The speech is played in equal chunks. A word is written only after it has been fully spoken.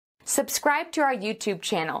Subscribe to our YouTube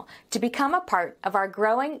channel to become a part of our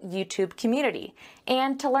growing YouTube community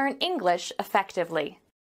and to learn English effectively.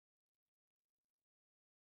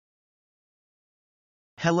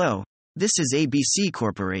 Hello, this is ABC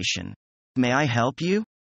Corporation. May I help you?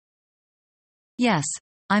 Yes,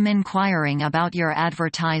 I'm inquiring about your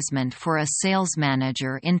advertisement for a sales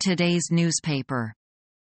manager in today's newspaper.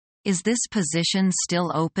 Is this position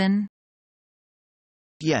still open?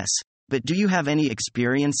 Yes, but do you have any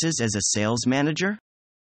experiences as a sales manager?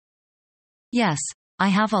 Yes, I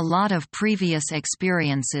have a lot of previous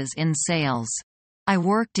experiences in sales. I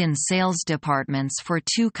worked in sales departments for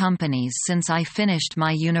 2 companies since I finished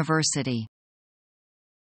my university.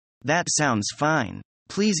 That sounds fine.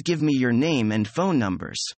 Please give me your name and phone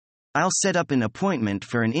numbers. I'll set up an appointment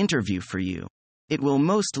for an interview for you. It will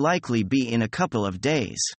most likely be in a couple of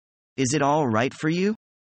days. Is it all right for you?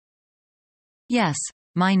 Yes,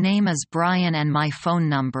 my name is Brian and my phone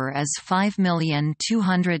number is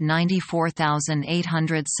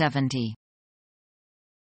 5,294,870.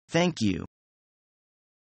 Thank you.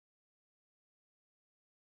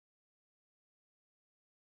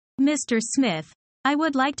 Mr. Smith, I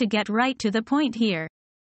would like to get right to the point here.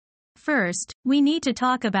 First, we need to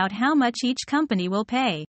talk about how much each company will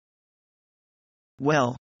pay.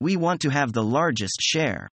 Well, we want to have the largest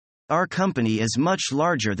share. Our company is much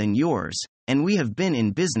larger than yours, and we have been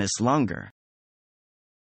in business longer.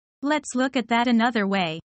 Let's look at that another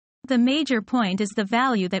way. The major point is the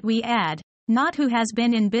value that we add, not who has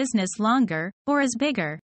been in business longer, or is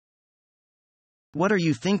bigger. What are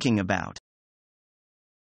you thinking about?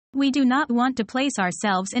 We do not want to place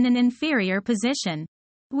ourselves in an inferior position.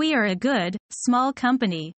 We are a good, small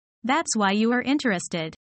company. That's why you are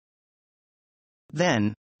interested.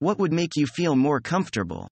 Then, what would make you feel more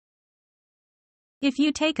comfortable? If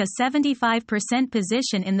you take a 75%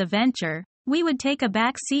 position in the venture, we would take a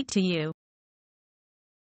back seat to you.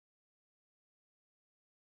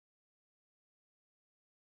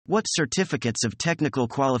 What certificates of technical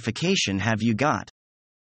qualification have you got?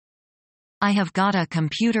 I have got a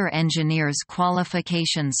computer engineer's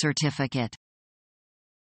qualification certificate.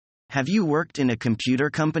 Have you worked in a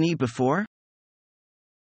computer company before?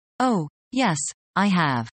 Oh, yes, I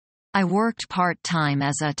have. I worked part-time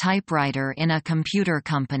as a typewriter in a computer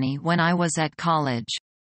company when I was at college.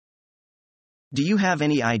 Do you have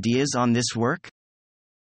any ideas on this work?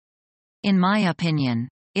 In my opinion,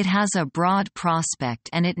 it has a broad prospect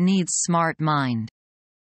and it needs smart mind.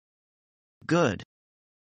 Good.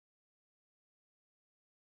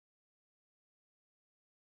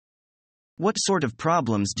 What sort of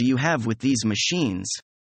problems do you have with these machines?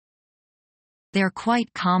 They're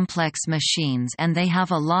quite complex machines and they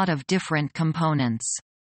have a lot of different components.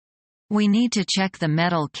 We need to check the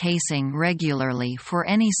metal casing regularly for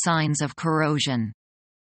any signs of corrosion.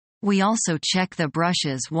 We also check the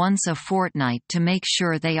brushes once a fortnight to make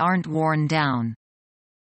sure they aren't worn down.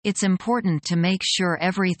 It's important to make sure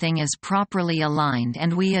everything is properly aligned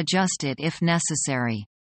and we adjust it if necessary.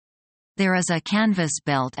 There is a canvas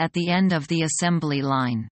belt at the end of the assembly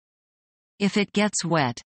line. If it gets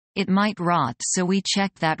wet, it might rot, so we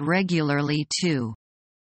check that regularly too.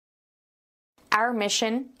 Our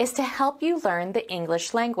mission is to help you learn the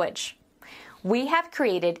English language. We have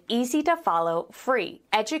created easy-to-follow, free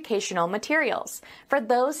educational materials for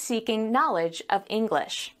those seeking knowledge of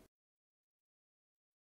English.